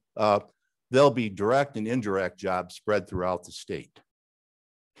 no, there'll be direct and indirect jobs spread throughout the state.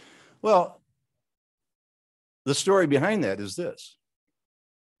 Well, the story behind that is this.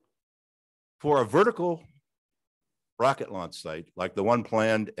 For a vertical rocket launch site, like the one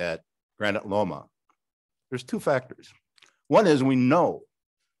planned at Granite Loma, there's 2 factors. One is we know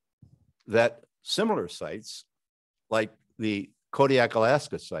that similar sites, like the Kodiak,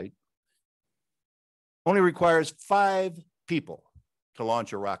 Alaska site, only requires 5 people to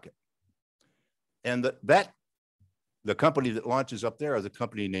launch a rocket. And the company that launches up there is a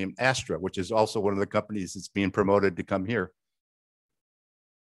company named Astra, which is also one of the companies that's being promoted to come here.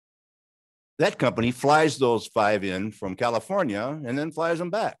 That company flies those 5 in from California and then flies them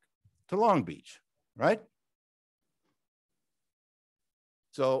back to Long Beach, right?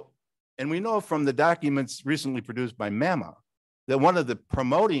 So, and we know from the documents recently produced by MAMA that one of the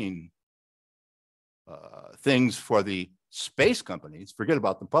promoting things for the space companies, forget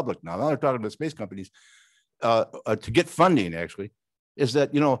about the public now they're talking about space companies, to get funding actually, is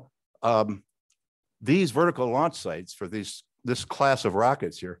that, you know, these vertical launch sites for this class of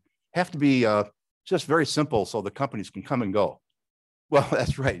rockets here have to be just very simple so the companies can come and go. Well,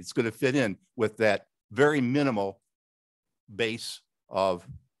 that's right. It's going to fit in with that very minimal base of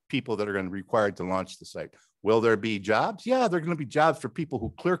people that are going to be required to launch the site. Will there be jobs? Yeah, there are going to be jobs for people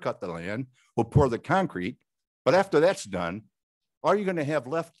who clear cut the land, who pour the concrete. But after that's done, all you're going to have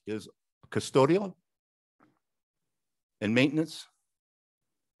left is custodial and maintenance,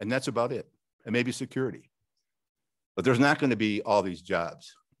 and that's about it, and maybe security. But there's not going to be all these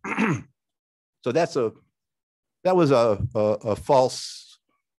jobs. So that was a false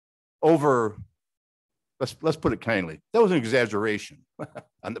over. Let's put it kindly. That was an exaggeration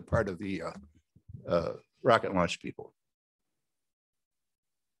on the part of the rocket launch people.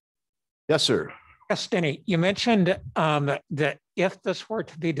 Yes, sir. Yes, Denny, you mentioned that if this were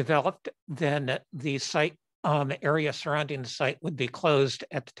to be developed, then the site area surrounding the site would be closed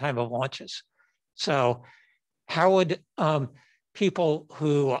at the time of launches. So how would people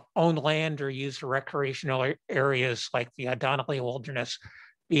who own land or use the recreational areas like the Donnelly Wilderness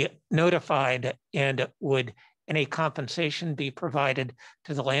be notified, and would any compensation be provided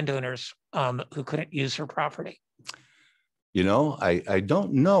to the landowners who couldn't use their property? You know, I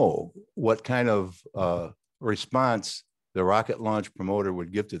don't know what kind of response the rocket launch promoter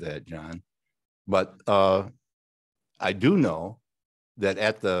would give to that, John. But I do know that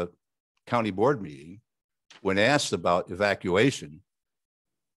at the county board meeting, when asked about evacuation,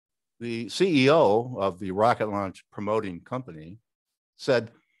 the CEO of the rocket launch promoting company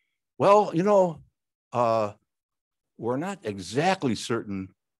said, well, you know, we're not exactly certain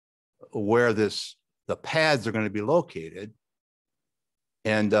where the pads are going to be located.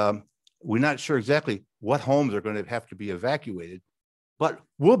 And we're not sure exactly what homes are going to have to be evacuated, but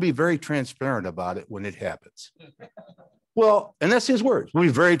we'll be very transparent about it when it happens. Well, and that's his words. We'll be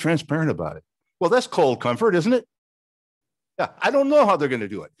very transparent about it. Well, that's cold comfort, isn't it? Yeah, I don't know how they're going to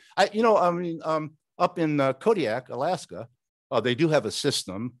do it. Up in Kodiak, Alaska, they do have a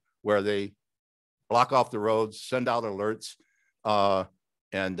system where they block off the roads, send out alerts. So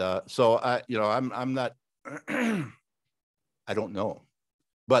I'm not, I don't know.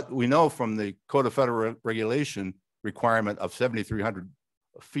 But we know from the Code of Federal Regulation requirement of 7,300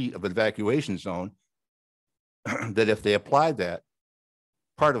 feet of evacuation zone that if they apply that,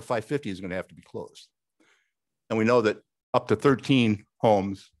 part of 550 is going to have to be closed. And we know that up to 13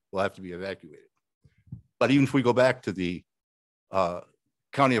 homes will have to be evacuated. But even if we go back to the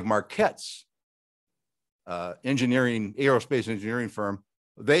County of Marquette's aerospace engineering firm,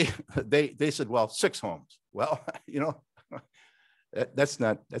 they said, well, 6 homes. Well, you know, that's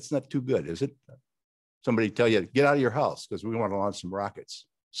not too good, is it? Somebody tell you, get out of your house because we want to launch some rockets.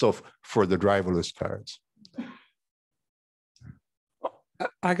 So for the driverless cars.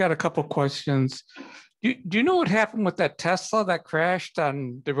 I got a couple questions. Do you know what happened with that Tesla that crashed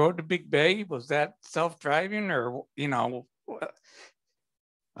on the road to Big Bay? Was that self-driving or, you know?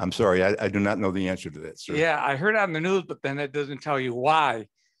 I'm sorry, I do not know the answer to that, sir. Yeah, I heard on the news, but then it doesn't tell you why.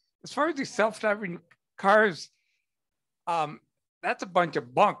 As far as these self-driving cars, that's a bunch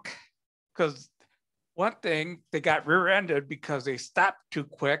of bunk, because one thing, they got rear-ended because they stopped too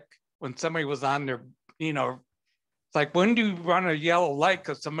quick when somebody was on their, you know, it's like, when do you run a yellow light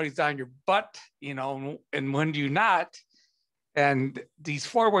because somebody's on your butt, you know, and when do you not? And these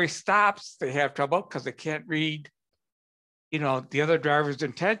 4-way stops, they have trouble because they can't read, you know, the other driver's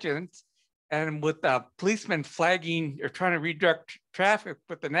intentions. And with the policeman flagging or trying to redirect traffic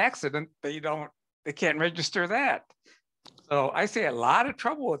with an accident, they can't register that. So I see a lot of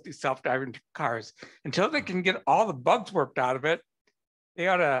trouble with these self-driving cars. Until they can get all the bugs worked out of it, they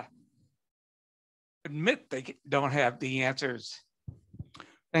ought to admit they don't have the answers.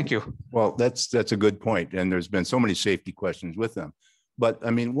 Thank you. Well, that's a good point. And there's been so many safety questions with them. But I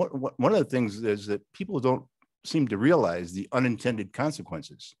mean, one of the things is that people don't seem to realize the unintended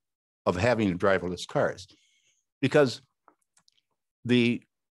consequences of having driverless cars, because the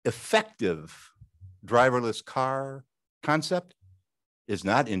effective driverless car concept is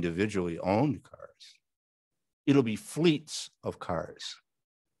not individually owned cars. It'll be fleets of cars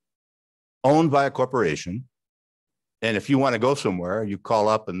owned by a corporation. And if you want to go somewhere, you call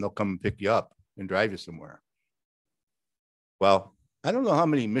up and they'll come and pick you up and drive you somewhere. Well, I don't know how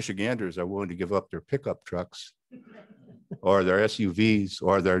many Michiganders are willing to give up their pickup trucks or their SUVs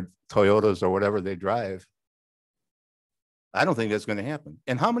or their Toyotas or whatever they drive. I don't think that's going to happen.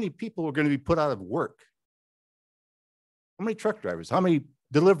 And how many people are going to be put out of work? How many truck drivers? How many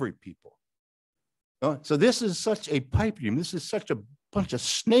delivery people? So this is such a pipe dream. This is such a bunch of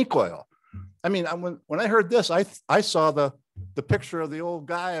snake oil. I mean, when I heard this, I saw the picture of the old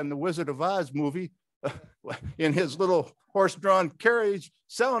guy in the Wizard of Oz movie in his little horse-drawn carriage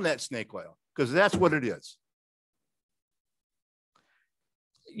selling that snake oil, because that's what it is.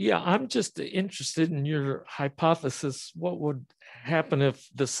 Yeah, I'm just interested in your hypothesis. What would happen if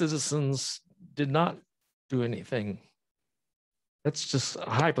the citizens did not do anything? That's just a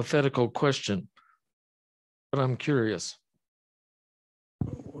hypothetical question, but I'm curious.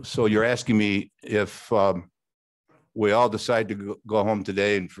 So you're asking me if we all decide to go home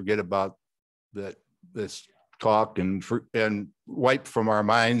today and forget about this talk and wipe from our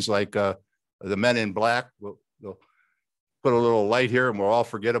minds like the men in black. They'll put a little light here and we'll all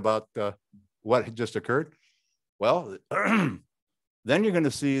forget about what had just occurred. Well, then you're going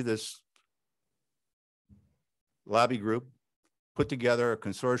to see this lobby group put together a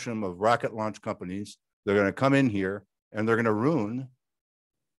consortium of rocket launch companies. They're going to come in here and they're going to ruin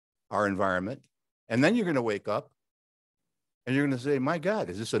our environment. And then you're going to wake up and you're going to say, my God,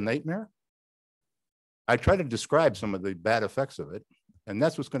 is this a nightmare? I try to describe some of the bad effects of it. And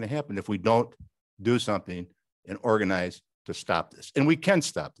that's what's going to happen if we don't do something and organize to stop this. And we can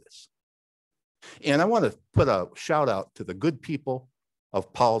stop this. And I want to put a shout out to the good people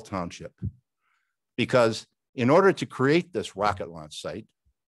of Powell Township, because in order to create this rocket launch site,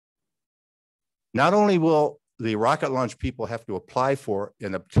 not only will the rocket launch people have to apply for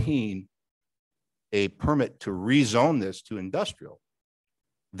and obtain a permit to rezone this to industrial,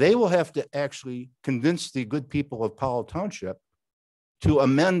 they will have to actually convince the good people of Powell Township to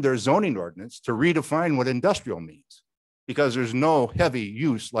amend their zoning ordinance to redefine what industrial means, because there's no heavy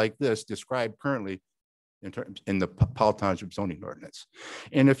use like this described currently in the Powell Township zoning ordinance.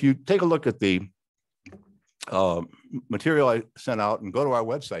 And if you take a look at the material I sent out and go to our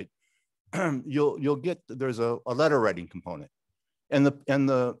website, you'll get, there's a letter writing component. And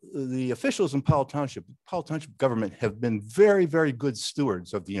the officials in Powell Township government have been very, very good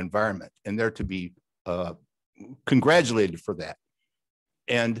stewards of the environment, and they're to be congratulated for that.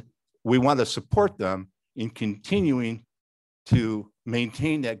 And we want to support them in continuing to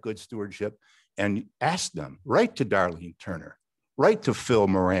maintain that good stewardship, and ask them, write to Darlene Turner, write to Phil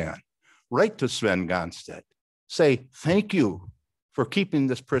Moran, write to Sven Gonstedt, say thank you for keeping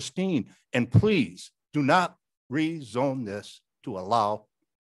this pristine, and please do not rezone this to allow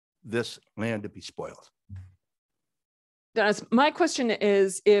this land to be spoiled. Dennis, my question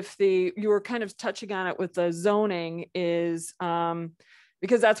is, if you were kind of touching on it with the zoning, is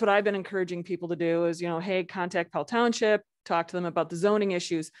because that's what I've been encouraging people to do is, hey, contact Powell Township, talk to them about the zoning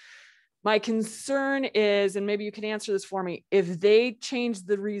issues. My concern is, and maybe you can answer this for me, if they change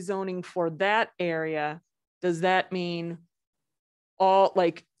the rezoning for that area, does that mean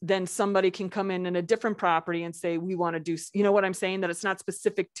then somebody can come in a different property and say, we want to do, you know what I'm saying? That it's not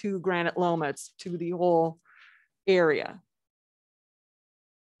specific to Granite Loma, it's to the whole area.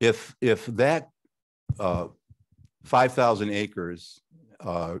 If that 5,000 acres,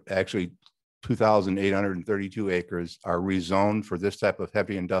 actually 2,832 acres are rezoned for this type of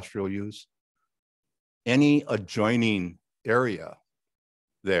heavy industrial use, any adjoining area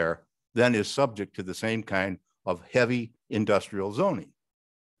there then is subject to the same kind of heavy industrial zoning.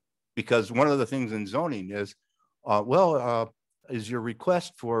 Because one of the things in zoning is, is your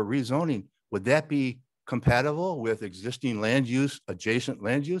request for rezoning, would that be compatible with existing land use, adjacent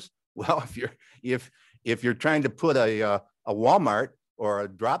land use? Well, if you're trying to put a Walmart or a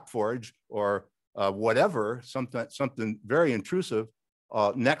drop forge or whatever, something very intrusive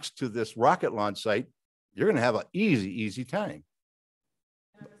next to this rocket launch site, you're going to have an easy time.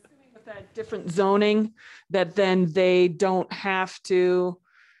 I'm assuming with that different zoning, that then they don't have to,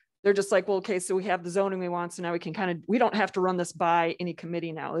 they're just like, well, okay, so we have the zoning we want, so now we can we don't have to run this by any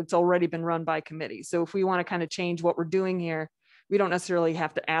committee now. It's already been run by committee. So if we want to kind of change what we're doing here, we don't necessarily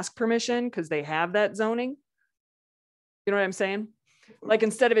have to ask permission because they have that zoning. You know what I'm saying? Like,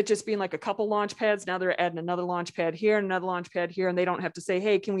 instead of it just being like a couple launch pads, now they're adding another launch pad here, another launch pad here, and they don't have to say,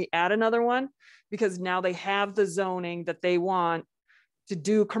 hey, can we add another one? Because now they have the zoning that they want to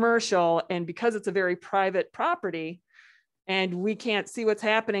do commercial. And because it's a very private property and we can't see what's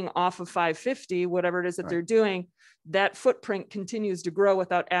happening off of 550, whatever it is that they're doing, that footprint continues to grow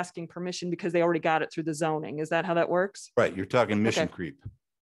without asking permission because they already got it through the zoning. Is that how that works? Right, you're talking mission creep.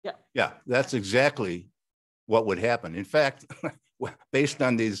 Yeah. Yeah, that's exactly what would happen. In fact, based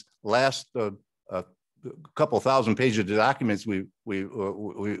on these last couple thousand pages of documents we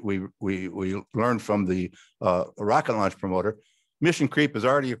learned from the rocket launch promoter, mission creep has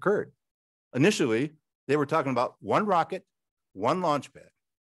already occurred. Initially, they were talking about one rocket, one launch pad.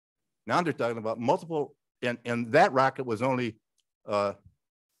 Now they're talking about multiple, and that rocket was only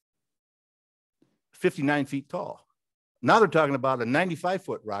 59 feet tall. Now they're talking about a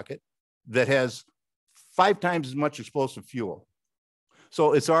 95-foot rocket that has 5 times as much explosive fuel.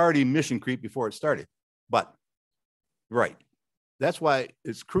 So it's already mission creep before it started. But, right, that's why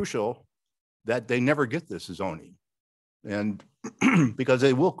it's crucial that they never get this zoning. And because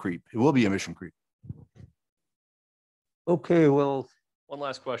they will creep, it will be a mission creep. Okay, well. One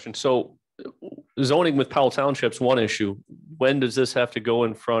last question. So zoning with Powell Township's one issue. when does this have to go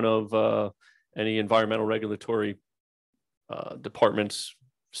in front of any environmental regulatory departments,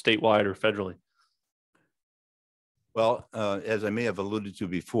 statewide or federally? Well, as I may have alluded to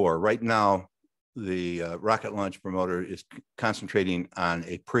before, right now, the rocket launch promoter is concentrating on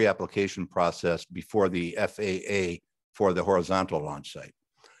a pre-application process before the FAA for the horizontal launch site.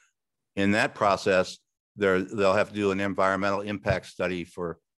 In that process, they'll have to do an environmental impact study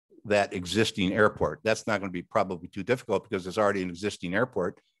for that existing airport. That's not going to be probably too difficult because there's already an existing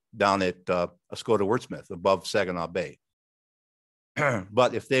airport down at Escoda Wurtsmith above Saginaw Bay.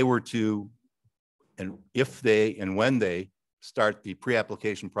 But if they were to, and if they and when they start the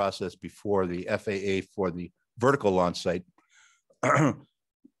pre-application process before the FAA for the vertical launch site,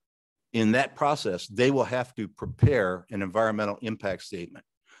 in that process, they will have to prepare an environmental impact statement.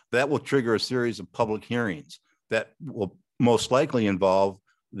 That will trigger a series of public hearings that will most likely involve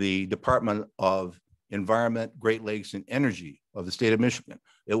the Department of Environment, Great Lakes, and Energy of the state of Michigan.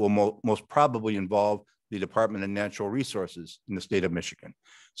 It will most probably involve the Department of Natural Resources in the state of Michigan.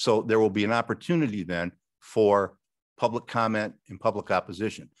 So there will be an opportunity then for public comment and public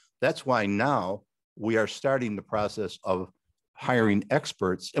opposition. That's why now we are starting the process of hiring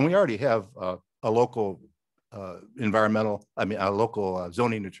experts, and we already have a local a local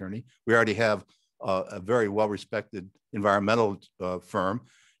zoning attorney. We already have a very well-respected environmental firm,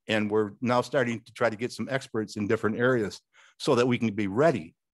 and we're now starting to try to get some experts in different areas so that we can be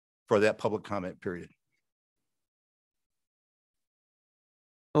ready for that public comment period.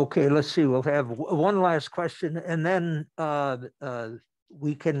 Okay, let's see. We'll have one last question, and then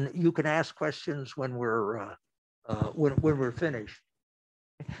you can ask questions when we're finished.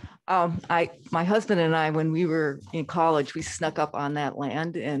 My husband and I, when we were in college, we snuck up on that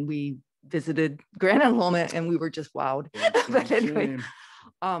land and we visited Grand Enrollment, and we were just wowed. But anyway,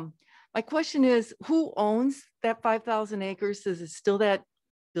 my question is, who owns that 5,000 acres? Is it still that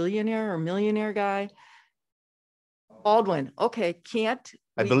billionaire or millionaire guy? Baldwin. Okay,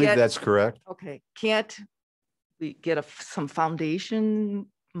 I believe that's correct. Okay, can't we get some foundation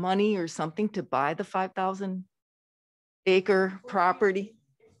money or something to buy the 5,000 acre property?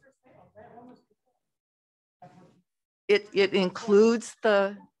 It includes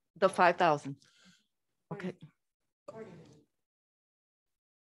the 5,000. Okay.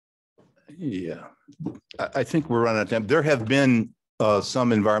 Yeah, I think we're running out of time. There have been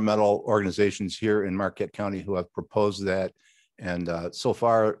some environmental organizations here in Marquette County who have proposed that, and so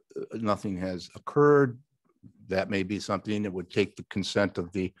far nothing has occurred. That may be something that would take the consent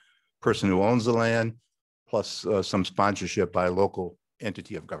of the person who owns the land, plus some sponsorship by a local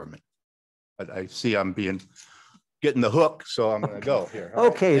entity of government. But I see I'm getting the hook, so I'm going to go here. All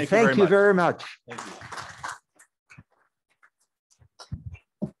okay, right. thank you very much. Thank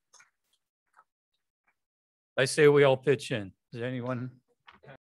you. I say we all pitch in. Does anyone